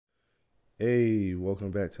Hey, welcome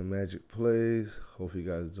back to Magic Plays. Hope you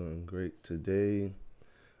guys are doing great today.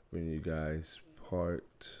 Bringing you guys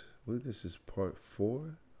this is part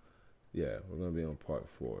 4? Yeah, we're going to be on part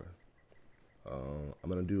 4. I'm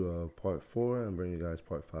going to do a part 4 and bring you guys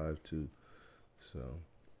part 5 too. So,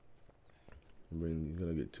 you're going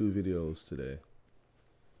to get 2 videos today.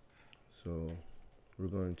 So, we're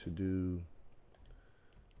going to do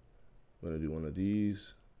one of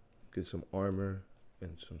these, get some armor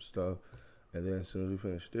and some stuff. And then as soon as we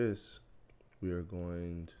finish this, we are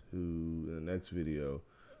going to, in the next video,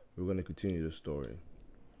 we're going to continue the story.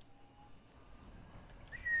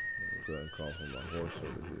 Go ahead and call for my horse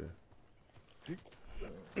over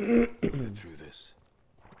here. Get through this.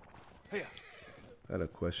 Hey. I had a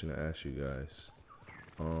question to ask you guys.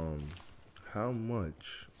 How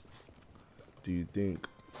much do you think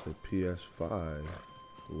the PS5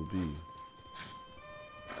 will be?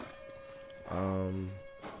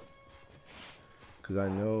 Cause I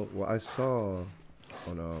know, well, I saw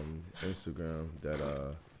on Instagram that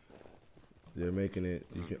they're making it,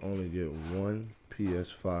 you can only get one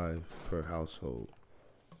PS5 per household.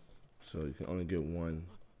 So you can only get one.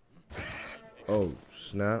 Oh,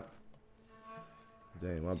 snap.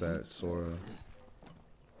 Dang, my bad, Sora.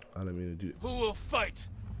 I didn't mean to do. Who will fight?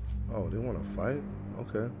 Oh, they want to fight?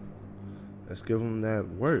 Okay. Let's give them that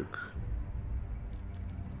work.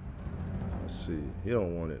 Let's see. He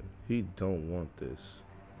don't want it. He don't want this.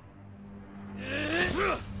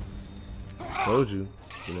 Told you.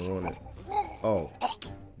 He don't want it. Oh,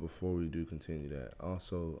 before we do continue that,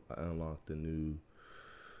 also I unlocked the new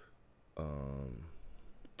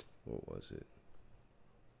what was it?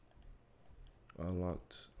 I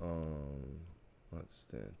unlocked not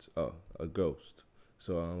stance. Oh, a ghost.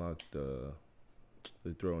 So I unlocked the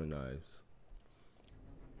throwing knives.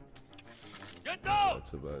 Get down!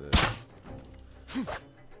 That's about it.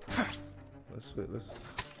 Let's oh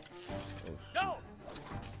shoot. No!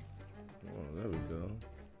 Oh, there we go.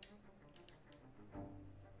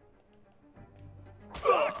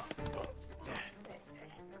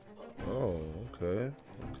 Oh, okay.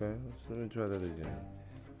 Okay, let me try that again.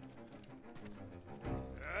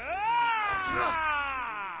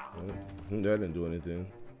 That didn't do anything.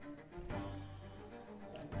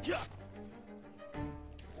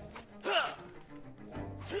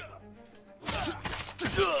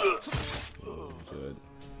 Good.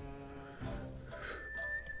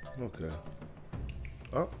 Okay.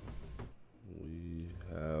 Oh, we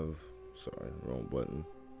have. Sorry, wrong button.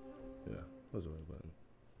 Yeah, that's the right button.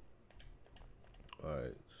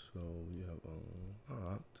 Alright, so we have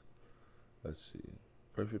unlocked. Let's see.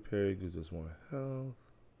 Perfect parry gives us more health.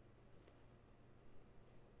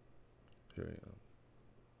 Carry on.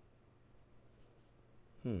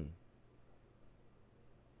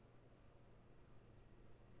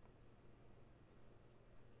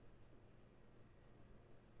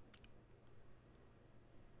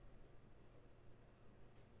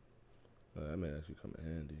 That may actually come in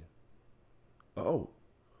handy. Oh!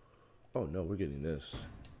 Oh no, we're getting this.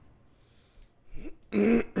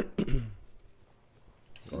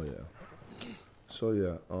 Oh yeah. So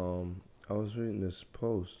yeah, I was reading this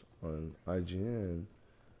post on IGN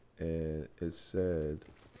and it said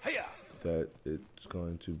that it's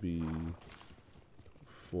going to be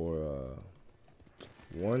for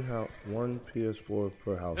one PS4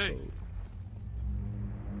 per household.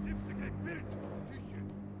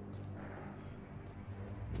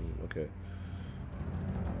 Okay.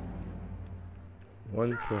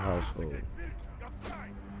 One per household.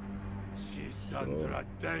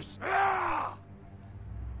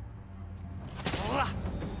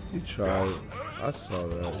 He tried. I saw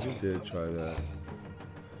that. He did try that.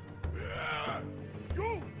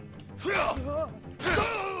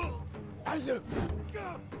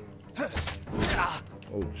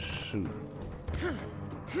 Oh shoot.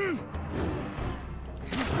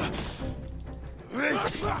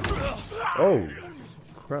 Oh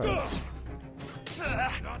crap.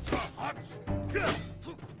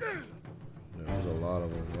 There's a lot of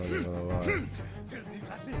them running on a lot.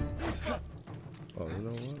 Oh, you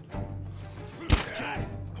know what?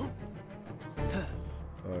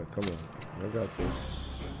 Alright, come on. I got this.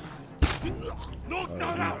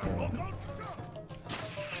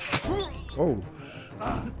 Oh!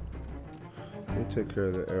 Let me take care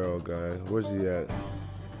of the arrow guy. Where's he at?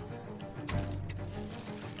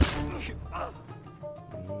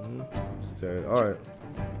 Dead. Alright.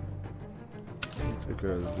 Take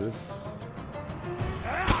care of this.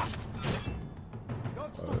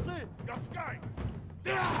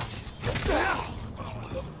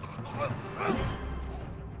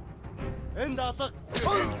 End of the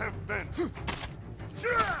have been.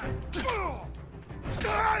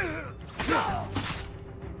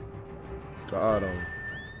 Got him.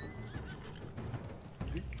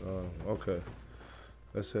 Okay.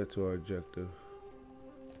 Let's head to our objective.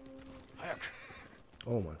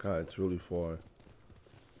 Oh my god, it's really far.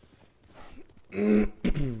 Let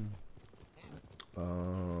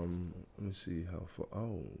me see how far.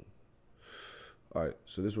 Oh. Alright,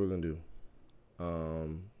 so this is what we're gonna do.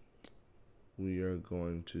 We are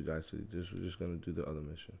going to actually we're just gonna do the other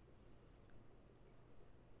mission.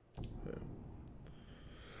 Okay.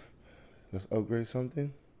 Let's upgrade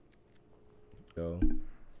something. So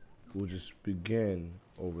we'll just begin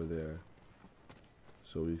over there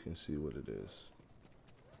so we can see what it is.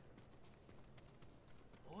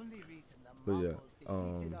 But yeah,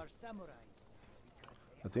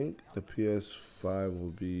 I think the PS5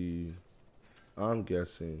 will be, I'm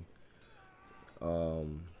guessing, the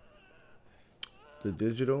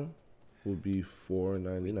digital will be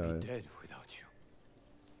 $4.99. Dead without you.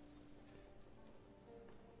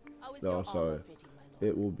 No, I'm sorry.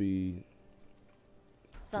 It will be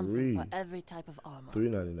something for every type of armor.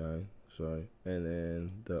 $3.99. Sorry, and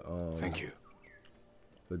then the Thank you.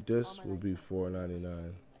 The disc will be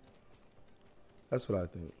 $4.99. That's what I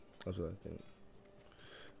think. That's what I think.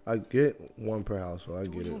 I get one per house, so I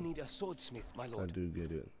get it. You need a swordsmith, my lord. I do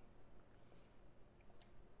get it.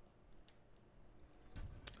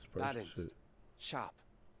 Balanced, sharp,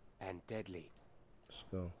 and deadly. Let's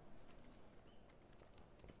go.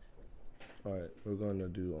 All right, we're gonna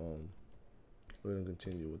do we're gonna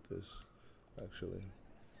continue with this. Actually,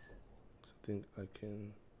 I think I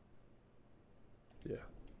can. Yeah.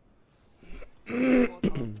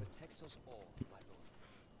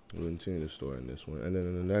 We'll continue the story in this one, and then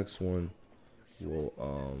in the next one, we'll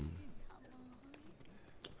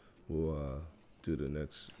do the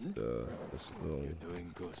next this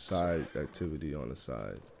little side activity on the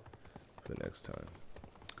side for next time.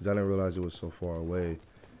 Cause I didn't realize it was so far away.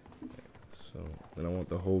 So, and I want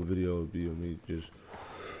the whole video to be of me just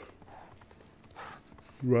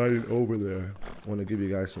riding over there. I want to give you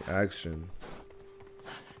guys some action.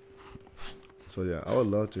 So yeah, I would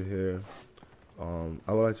love to hear.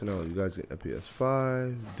 I would like to know, you guys get a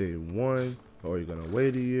PS5 day one, or are you gonna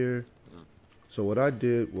wait a year? So what I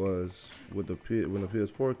did was, with when the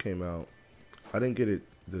PS4 came out, I didn't get it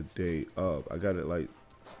the day of. I got it like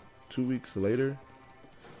 2 weeks later.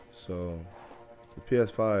 So the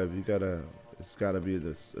PS5, it's gotta be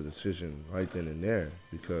a decision right then and there,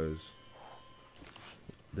 because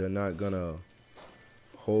they're not gonna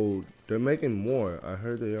hold. They're making more. I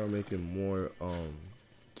heard they are making more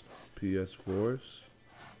PS4s.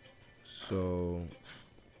 So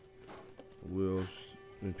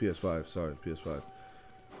PS5. Sorry, PS5.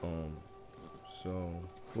 So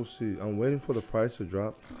we'll see. I'm waiting for the price to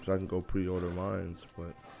drop so I can go pre-order mines,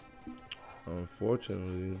 but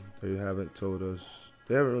unfortunately, they haven't told us.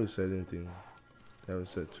 They haven't really said anything. They haven't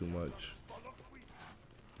said too much.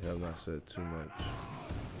 They have not said too much.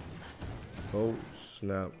 Oh,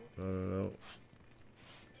 snap. No.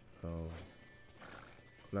 Oh.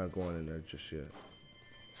 Not going in there just yet.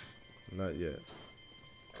 Not yet.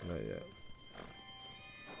 Not yet.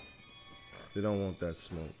 They don't want that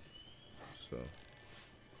smoke. So.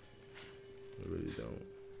 They really don't.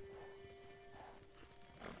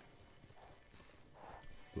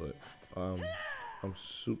 But, I'm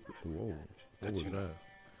super. Whoa. What That's was that?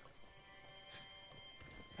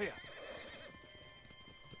 Hey.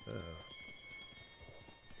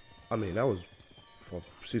 I mean, that was.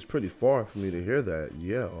 She's pretty far for me to hear that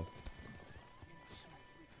yell.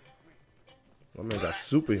 My man got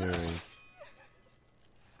super hearing.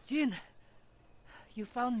 Jin, you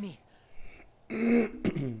found me.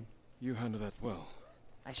 You handled that well.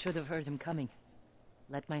 I should have heard him coming.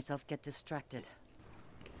 Let myself get distracted.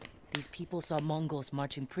 These people saw Mongols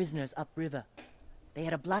marching prisoners upriver. They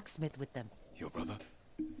had a blacksmith with them. Your brother?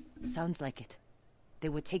 Sounds like it. They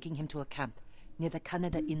were taking him to a camp near the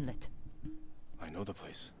Kaneda Inlet. I know the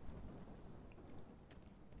place.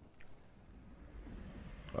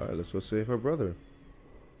 Alright, let's go save her brother.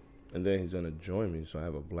 And then he's gonna join me, so I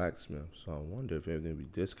have a blacksmith. So I wonder if everything will be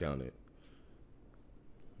discounted.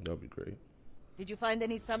 That'll be great. Did you find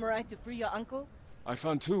any samurai to free your uncle? I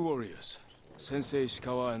found 2 warriors. Sensei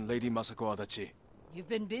Ishikawa and Lady Masako Adachi. You've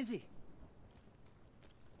been busy.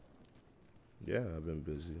 Yeah, I've been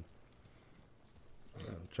busy.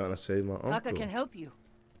 I'm trying to save my uncle. Kaka can help you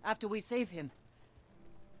after we save him.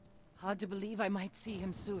 Hard to believe I might see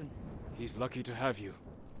him soon. He's lucky to have you.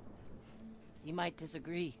 He might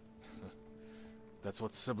disagree. That's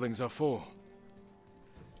what siblings are for.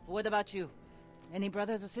 What about you? Any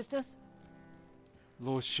brothers or sisters?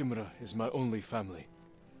 Lord Shimura is my only family.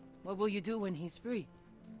 What will you do when he's free?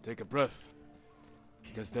 Take a breath.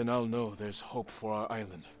 Because then I'll know there's hope for our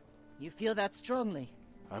island. You feel that strongly?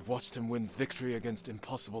 I've watched him win victory against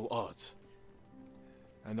impossible odds.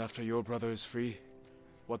 And after your brother is free,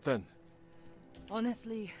 what then?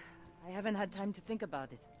 Honestly, I haven't had time to think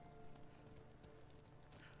about it.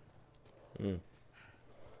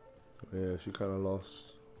 Yeah, she kind of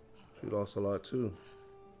lost. She lost a lot too.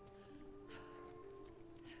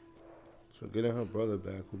 So getting her brother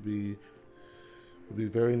back would be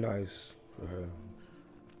very nice for her.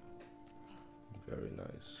 Very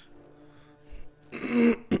nice.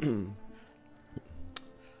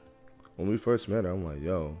 When we first met her, I'm like,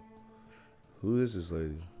 yo, who is this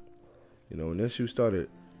lady? You know, and then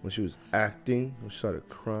when she was acting, when she started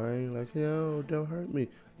crying, like, yo, don't hurt me. You're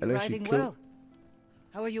And then she riding killed. well.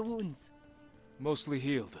 How are your wounds? Mostly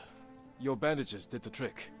healed. Your bandages did the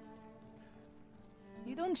trick.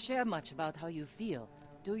 You don't share much about how you feel,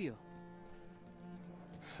 do you?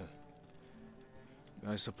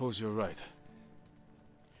 I suppose you're right.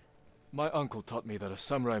 My uncle taught me that a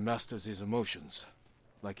samurai masters his emotions,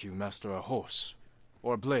 like you master a horse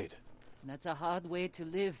or a blade. That's a hard way to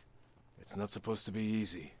live. It's not supposed to be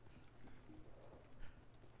easy.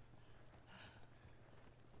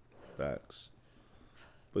 Facts.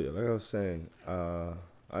 But yeah, like I was saying, I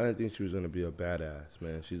didn't think she was gonna be a badass,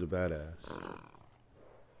 man. She's a badass.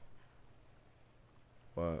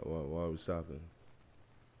 Why are we stopping?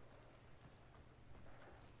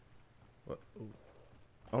 What?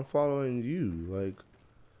 I'm following you. Like,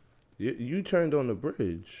 you turned on the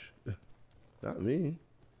bridge, not me.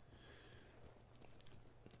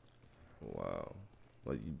 Wow.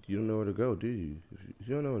 Like, you don't know where to go, do you? If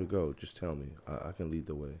you don't know where to go, just tell me. I can lead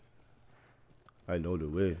the way. I know the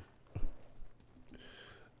way.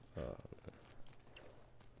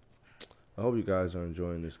 I hope you guys are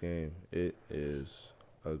enjoying this game. It is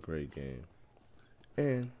a great game.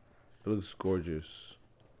 And it looks gorgeous.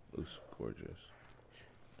 Looks gorgeous.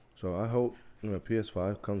 So I hope when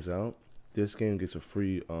PS5 comes out, this game gets a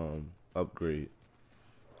free upgrade.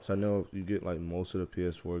 So I know you get like most of the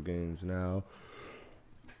PS4 games now,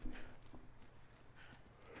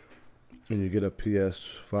 and you get a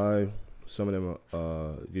PS5, some of them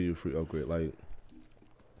give you a free upgrade. Like,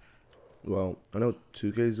 well, I know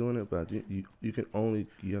 2K is doing it, but I think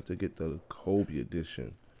you have to get the Kobe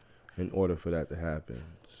edition in order for that to happen.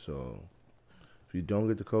 So if you don't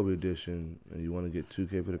get the Kobe edition and you want to get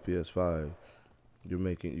 2K for the PS5, you're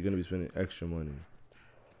gonna be spending extra money.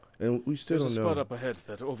 And we still There's a don't know. spot up ahead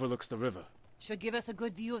that overlooks the river. Should give us a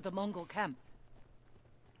good view of the Mongol camp.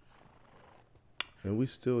 And we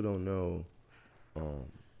still don't know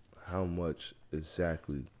how much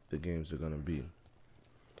exactly the games are gonna be.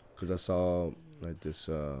 Cause I saw like this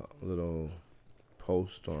little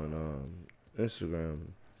post on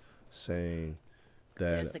Instagram saying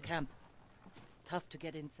There's that the camp. Tough to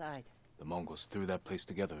get inside. The Mongols threw that place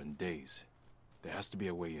together in days. There has to be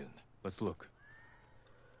a way in. Let's look.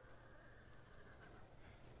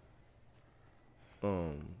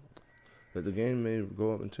 that the game may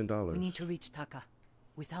go up in $10. We need to reach Taka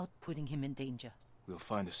without putting him in danger. We'll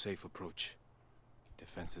find a safe approach.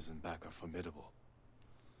 Defenses in back are formidable.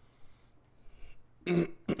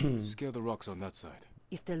 Scale the rocks on that side.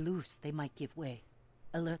 If they're loose, they might give way.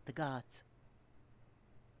 Alert the guards.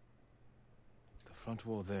 The front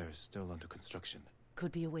wall there is still under construction.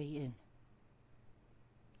 Could be a way in.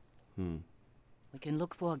 Hmm. We can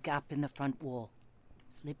look for a gap in the front wall.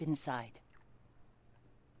 Slip inside.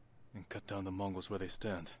 And cut down the Mongols where they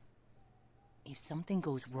stand. If something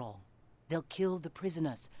goes wrong, they'll kill the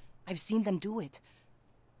prisoners. I've seen them do it.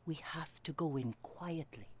 We have to go in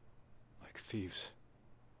quietly. Like thieves.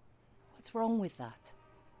 What's wrong with that?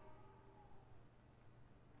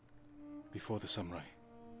 Before the samurai,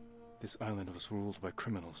 this island was ruled by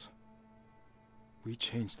criminals. We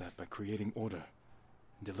changed that by creating order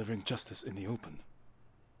and delivering justice in the open.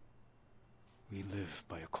 We live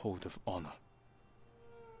by a code of honor.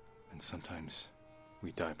 And sometimes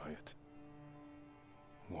we die by it.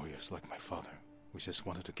 Warriors like my father, who just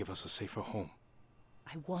wanted to give us a safer home.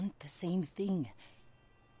 I want the same thing.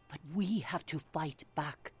 But we have to fight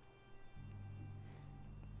back.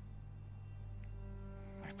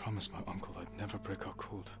 I promised my uncle I'd never break our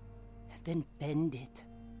code. Then bend it.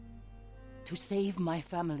 To save my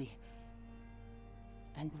family.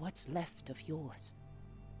 And what's left of yours.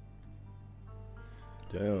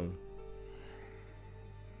 Damn.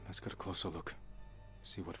 Let's get a closer look.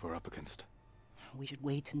 See what we're up against. We should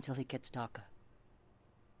wait until it gets darker.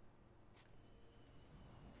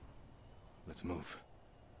 Let's move.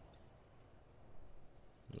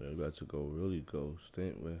 Yeah, we got to go really ghost,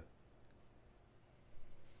 ain't we?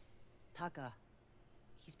 Taka,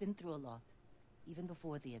 he's been through a lot. even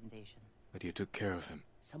before the invasion. But you took care of him.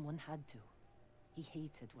 Someone had to. He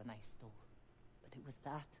hated when I stole. But it was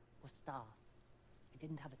that or starve. I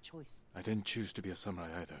didn't have a choice. I didn't choose to be a samurai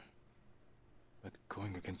either. But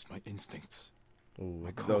going against my instincts... Ooh, my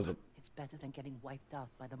that code... was a It's better than getting wiped out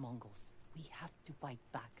by the Mongols. We have to fight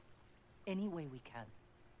back. Any way we can.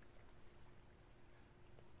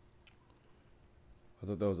 I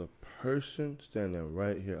thought that was a person standing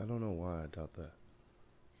right here. I don't know why I doubt that.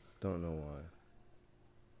 Don't know why.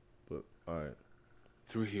 But alright.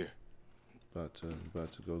 Through here. About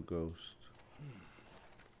to go ghost.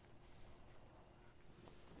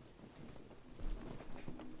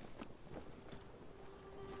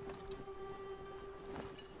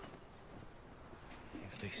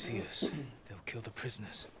 If they see us, they'll kill the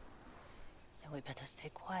prisoners. Then we better stay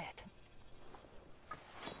quiet.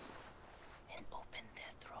 And open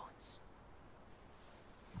their throats.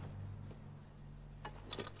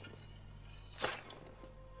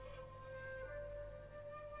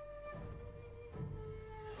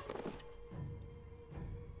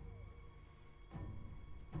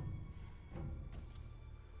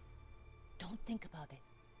 Don't think about it.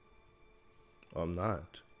 I'm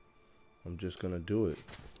not. I'm just gonna do it.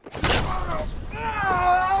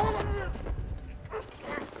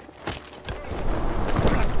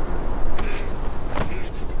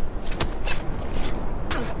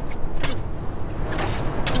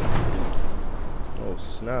 Oh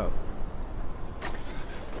snap.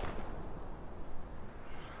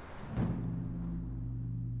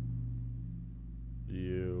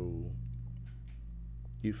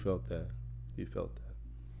 You felt that. He felt that.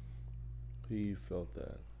 He felt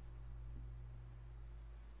that.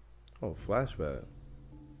 Oh, flashback.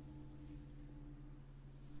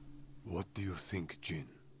 What do you think, Jin?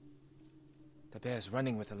 The bear's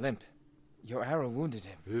running with a limp. Your arrow wounded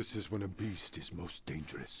him. This is when a beast is most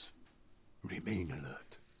dangerous. Remain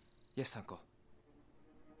alert. Yes, uncle.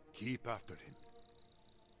 Keep after him.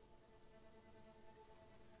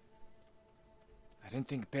 I didn't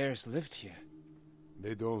think bears lived here.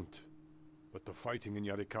 They don't. But the fighting in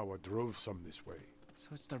Yarikawa drove some this way. So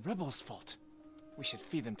it's the rebels' fault. We should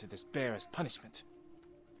feed them to this bear as punishment.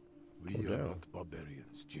 We Oh, are damn. not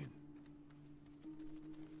barbarians, Jin.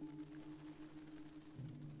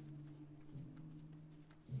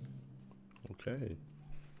 Okay.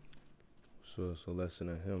 So it's a lesson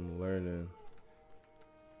in him learning.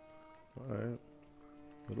 Alright.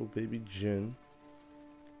 Little baby Jin.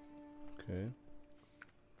 Okay.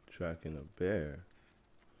 Tracking a bear.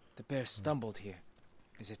 The bear stumbled here.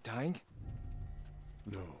 Is it dying?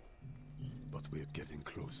 No. But we're getting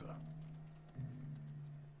closer.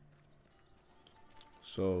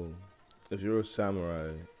 So, if you're a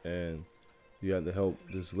samurai and you had to help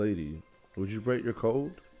this lady, would you break your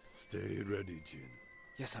code? Stay ready, Jin.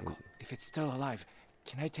 Yes, uncle. If it's still alive,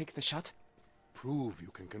 can I take the shot? Prove you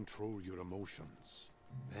can control your emotions.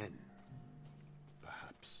 Then,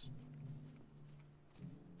 perhaps.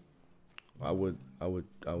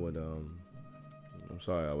 I'm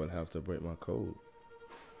sorry, I would have to break my code.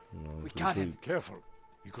 You know, We to got him. complete- Careful.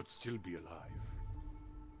 You could still be alive.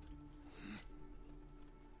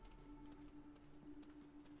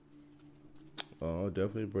 Oh, I'll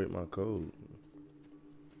definitely break my code.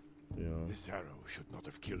 You know. This arrow should not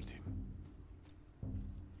have killed him.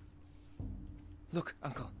 Look,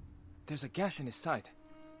 uncle. There's a gash in his side.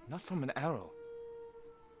 Not from an arrow.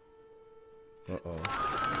 Uh-oh.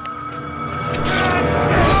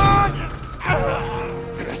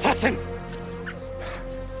 An assassin!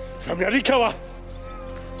 From Yarikawa!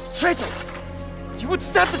 Traitor! You would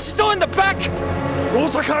stab the Chido in the back! No,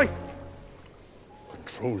 Sakai!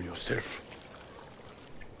 Control yourself.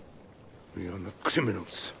 We are not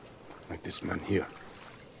criminals, like this man here.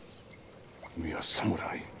 We are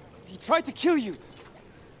samurai. He tried to kill you!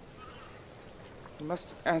 He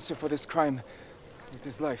must answer for this crime with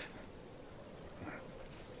his life.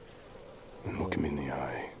 And look him in the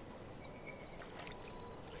eye.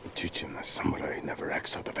 And teach him that samurai never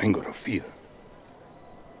acts out of anger or fear.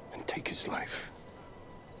 And take his life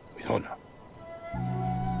with honor.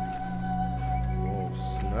 Oh,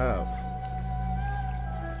 snap.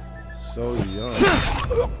 So young.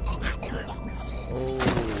 Oh.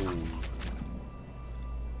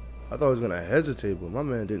 I thought he was gonna hesitate, but my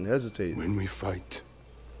man didn't hesitate. When we fight,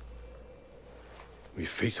 we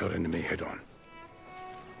face our enemy head on.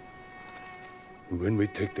 And when we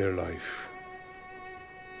take their life,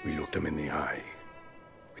 we look them in the eye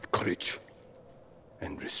with courage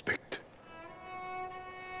and respect.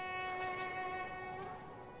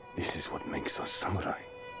 This is what makes us samurai.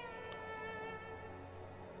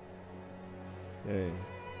 Dang.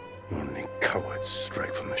 Only cowards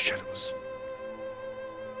strike from the shadows.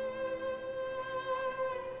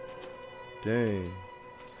 Dang.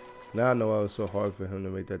 Now I know why it was so hard for him to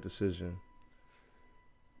make that decision.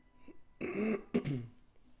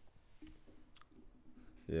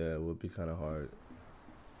 Yeah, it would be kind of hard.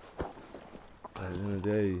 At the end of the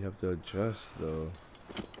day, you have to adjust, though.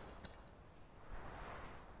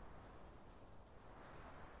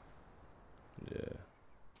 Yeah.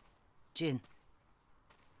 Jin,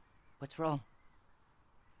 what's wrong?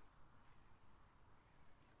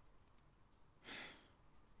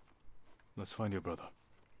 Let's find your brother.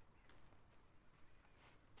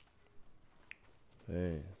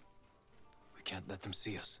 Hey. We can't let them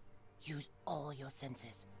see us. Use all your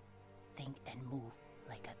senses. Think and move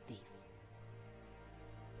like a thief.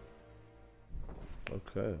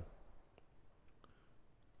 Okay.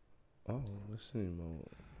 Oh, listening mode.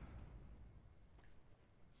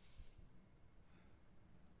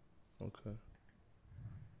 Okay.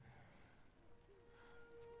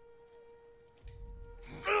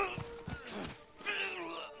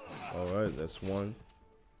 Alright, that's one.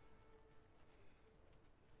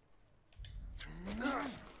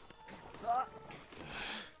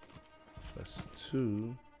 That's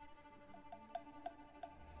two.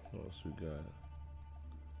 What else we got?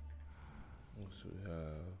 What else we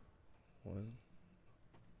have? One.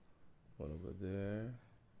 One over there.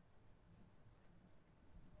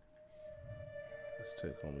 Let's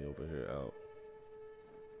take homie over here out.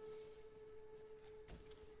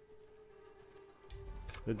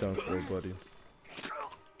 You're done for, buddy.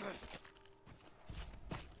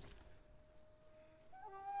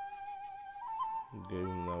 You gave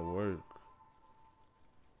him that work.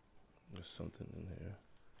 There's something in here.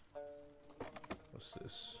 What's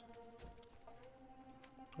this?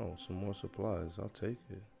 Oh, some more supplies. I'll take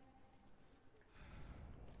it.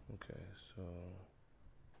 Okay, so...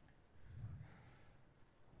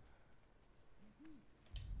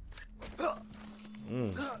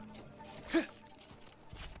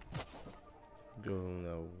 Go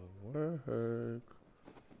now work.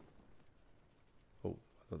 Oh, I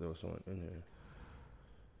thought there was someone in here.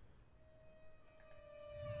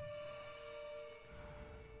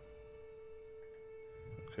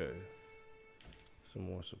 Okay. Some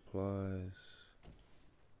more supplies.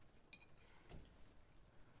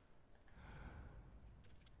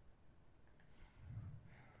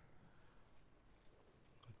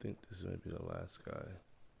 I think this may be the last guy.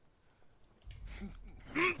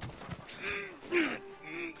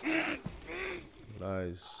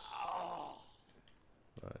 Nice.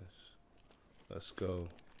 Nice. Let's go.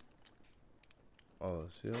 Oh,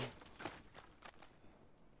 it's him?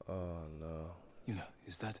 Oh, no. Yuna,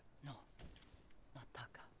 is that? No, not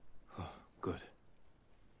Taka. Oh, good.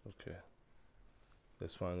 Okay.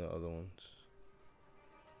 Let's find the other ones.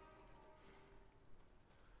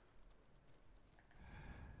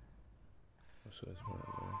 So it's one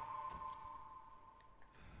there.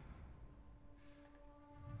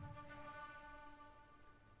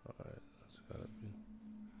 Alright, that's gotta be.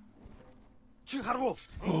 Chiharu!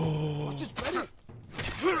 Oh, just ready!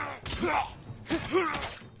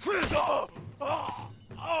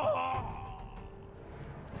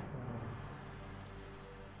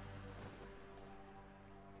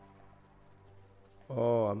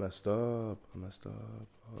 Oh, I messed up.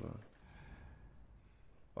 Hold on.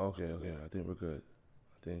 Okay. I think we're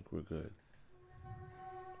good.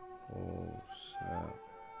 Oh, snap.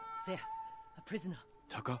 There, a prisoner.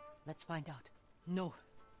 Taka? Let's find out. No,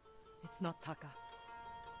 it's not Taka.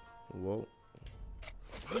 Whoa.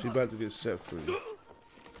 She about to get set free.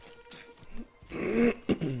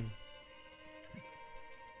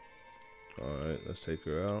 Alright, let's take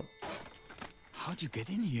her out. How'd you get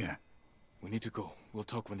in here? We need to go. We'll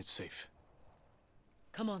talk when it's safe.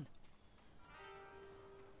 Come on.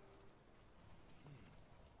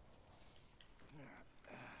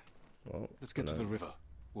 Well, Let's get to the river.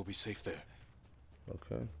 We'll be safe there.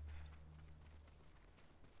 Okay.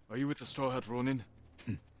 Are you with the Straw Hat Ronin?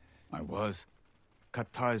 I was.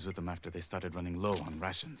 Cut ties with them after they started running low on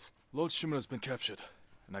rations. Lord Shimura's been captured,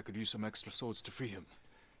 and I could use some extra swords to free him.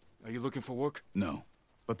 Are you looking for work? No,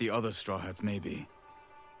 but the other Straw Hats may be.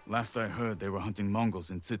 Last I heard, they were hunting Mongols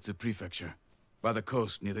in Tsutsu Prefecture, by the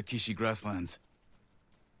coast near the Kishi grasslands.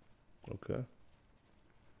 Okay.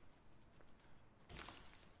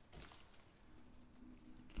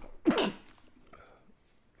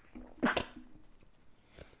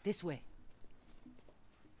 This way.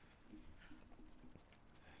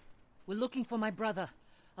 We're looking for my brother,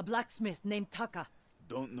 a blacksmith named Taka.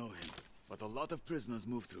 Don't know him, but a lot of prisoners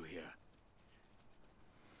move through here.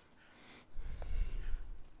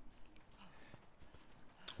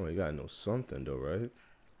 Oh, you gotta know something though, right?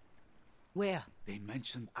 Where? They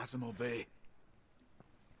mentioned Azamo Bay.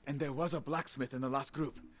 And there was a blacksmith in the last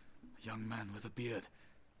group. A young man with a beard.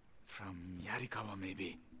 From Yarikawa,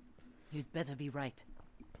 maybe. You'd better be right.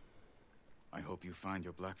 I hope you find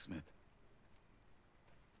your blacksmith.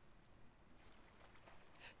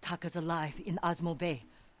 Taka's alive in Osmo Bay.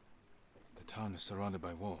 The town is surrounded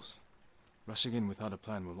by walls. Rushing in without a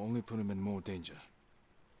plan will only put him in more danger.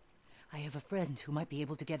 I have a friend who might be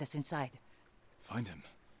able to get us inside. Find him.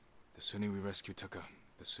 The sooner we rescue Taka,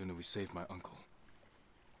 the sooner we save my uncle.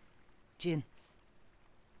 Jin.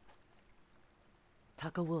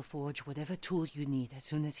 Taka will forge whatever tool you need as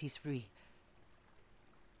soon as he's free.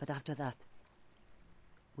 But after that,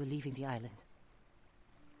 we're leaving the island.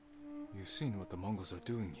 You've seen what the Mongols are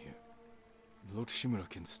doing here. Lord Shimura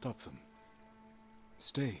can stop them.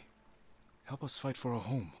 Stay. Help us fight for a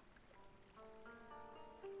home.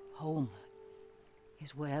 Home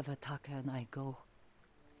is wherever Taka and I go.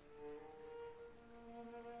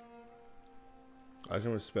 I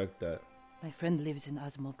can respect that. My friend lives in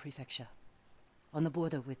Osmo Prefecture, on the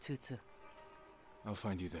border with Tsutsu. I'll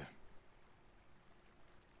find you there.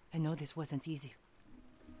 I know this wasn't easy.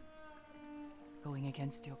 Going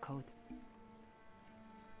against your code.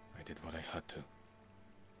 I did what I had to.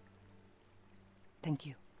 Thank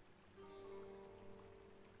you.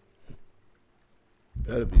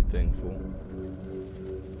 Better be thankful.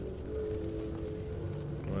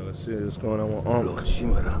 Alright, let's see what's going on with Lord Unc.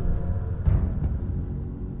 Shimura,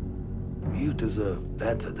 you deserve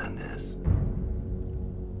better than this.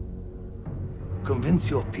 Convince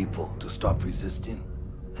your people to stop resisting,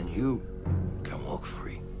 and you can walk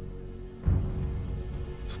free.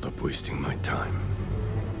 Stop wasting my time.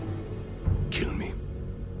 Kill me.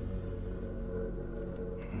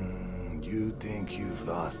 You think you've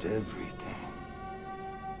lost everything.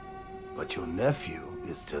 But your nephew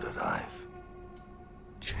is still alive.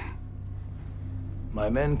 My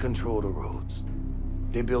men control the roads.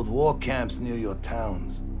 They build war camps near your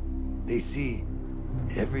towns. They see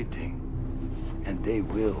everything, and they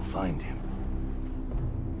will find him.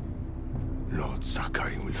 Lord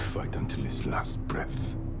Sakai will fight until his last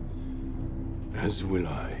breath. As will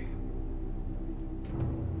I.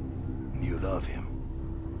 You love him.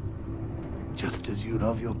 Just as you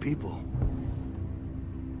love your people.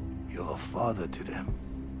 You're a father to them.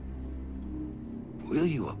 Will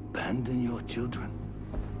you abandon your children?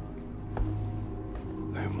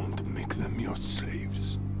 I won't make them your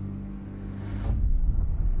slaves.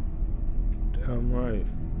 Damn right.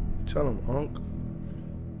 Tell him, Unc.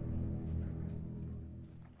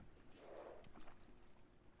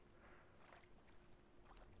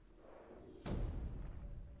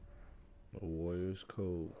 A warrior's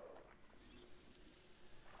code.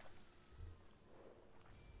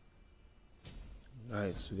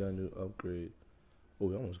 Nice, we got a new upgrade. Oh,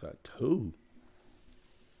 we almost got 2.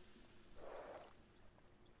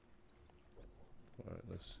 Alright,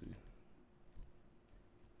 let's see.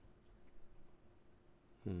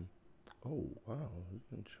 Oh, wow, we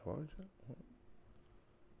can charge it? What?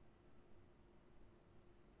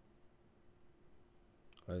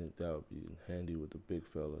 I think that would be handy with the big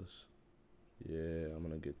fellas. Yeah, I'm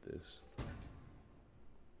gonna get this.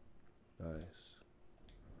 Nice.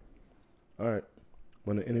 Alright,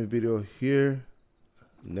 I'm gonna end the video here.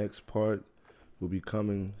 Next part will be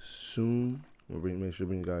coming soon. We'll make sure to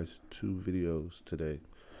bring you guys 2 videos today.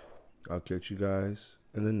 I'll catch you guys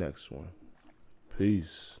in the next one.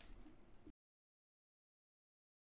 Peace.